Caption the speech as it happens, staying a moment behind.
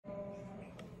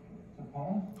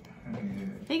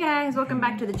Hey guys, welcome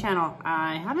back to the channel.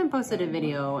 I haven't posted a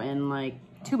video in like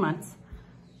 2 months.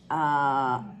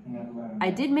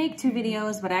 I did make 2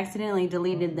 videos, but I accidentally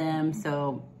deleted them,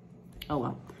 so oh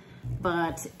well.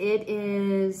 But it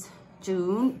is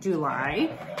July,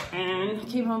 and I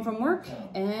came home from work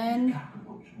and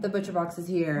the butcher box is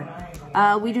here.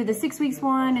 We do the 6 weeks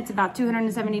one. It's about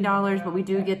 $270, but we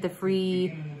do get the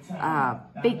free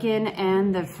bacon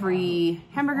and the free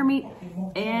hamburger meat,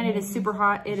 and it is super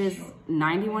hot. It is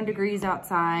 91 degrees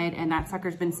outside, and that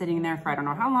sucker's been sitting there for I don't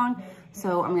know how long.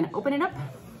 So I'm gonna open it up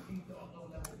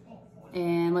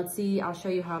and let's see. I'll show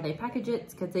you how they package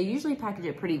it, because they usually package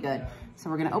it pretty good. So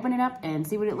we're gonna open it up and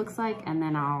see what it looks like, and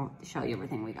then I'll show you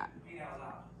everything we got.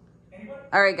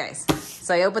 All right guys,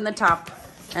 so I opened the top,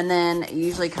 and then it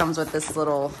usually comes with this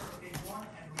little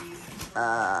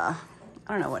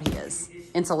I don't know what he is,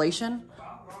 insulation.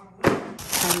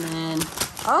 And then,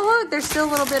 oh look, there's still a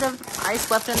little bit of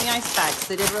ice left in the ice packs.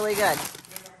 They did really good.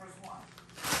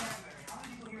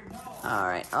 All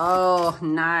right, oh,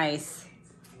 nice.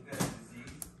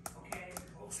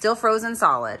 Still frozen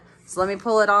solid. So let me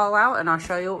pull it all out and I'll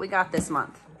show you what we got this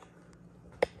month.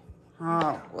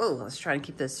 Oh, whoa, let's try to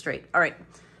keep this straight. All right,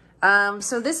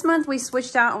 so this month we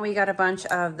switched out and we got a bunch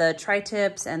of the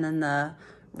tri-tips and then the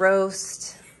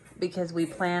roast, because we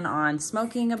plan on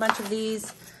smoking a bunch of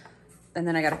these. And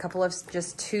then I got a couple of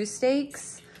just 2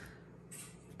 steaks.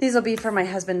 These will be for my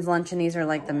husband's lunch, and these are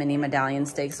like the mini medallion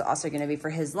steaks, so also gonna be for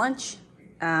his lunch.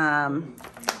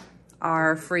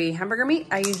 Our free hamburger meat,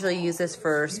 I usually use this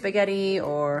for spaghetti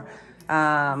or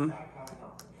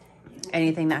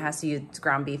anything that has to use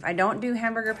ground beef. I don't do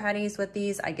hamburger patties with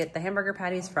these. I get the hamburger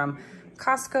patties from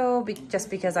Costco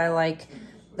just because I like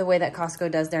the way that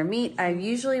Costco does their meat. I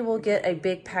usually will get a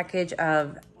big package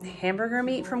of hamburger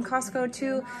meat from Costco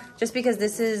too, just because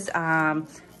this is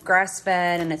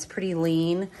grass-fed and it's pretty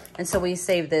lean. And so we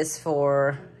save this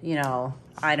for, you know,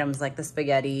 items like the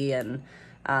spaghetti, and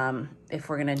if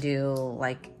we're gonna do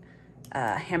like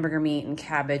hamburger meat and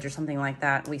cabbage or something like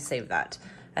that, we save that.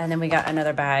 And then we got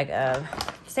another bag of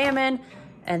salmon,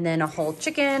 and then a whole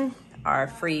chicken, our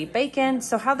free bacon.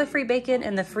 So how the free bacon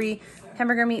and the free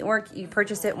hamburger meat work, you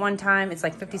purchase it one time, it's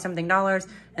like 50-something dollars,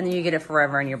 and then you get it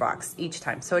forever in your box each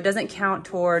time. So it doesn't count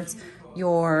towards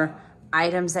your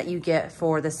items that you get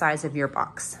for the size of your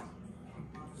box.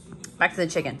 Back to the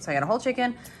chicken. So I got a whole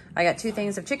chicken. I got 2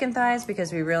 things of chicken thighs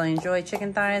because we really enjoy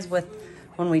chicken thighs when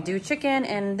we do chicken.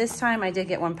 And this time I did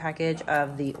get 1 package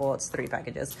of the, well, it's 3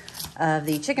 packages of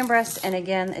the chicken breast. And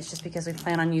again, it's just because we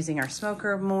plan on using our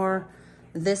smoker more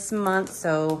this month.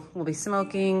 So we'll be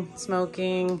smoking,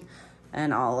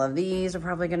 and all of these are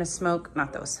probably gonna smoke,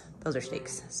 not those are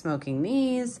steaks. Smoking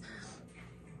these.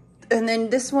 And then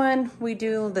this one, we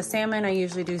do the salmon. I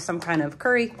usually do some kind of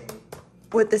curry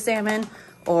with the salmon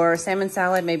or salmon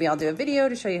salad. Maybe I'll do a video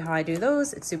to show you how I do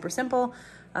those. It's super simple.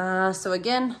 So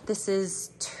again, this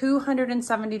is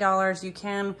 $270. You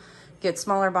can get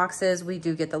smaller boxes. We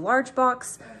do get the large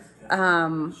box.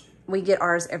 We get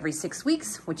ours every 6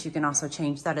 weeks, which you can also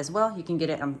change that as well. You can get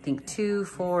it, I think 2,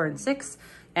 4, and 6.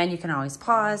 And you can always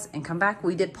pause and come back.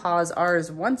 We did pause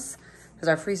ours once because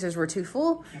our freezers were too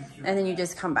full, and then you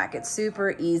just come back. It's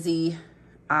super easy.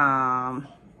 And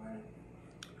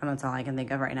that's all I can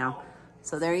think of right now.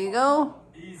 So there you go.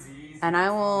 And I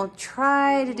will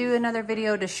try to do another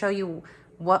video to show you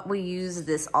what we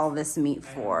use all this meat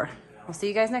for. We'll see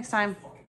you guys next time.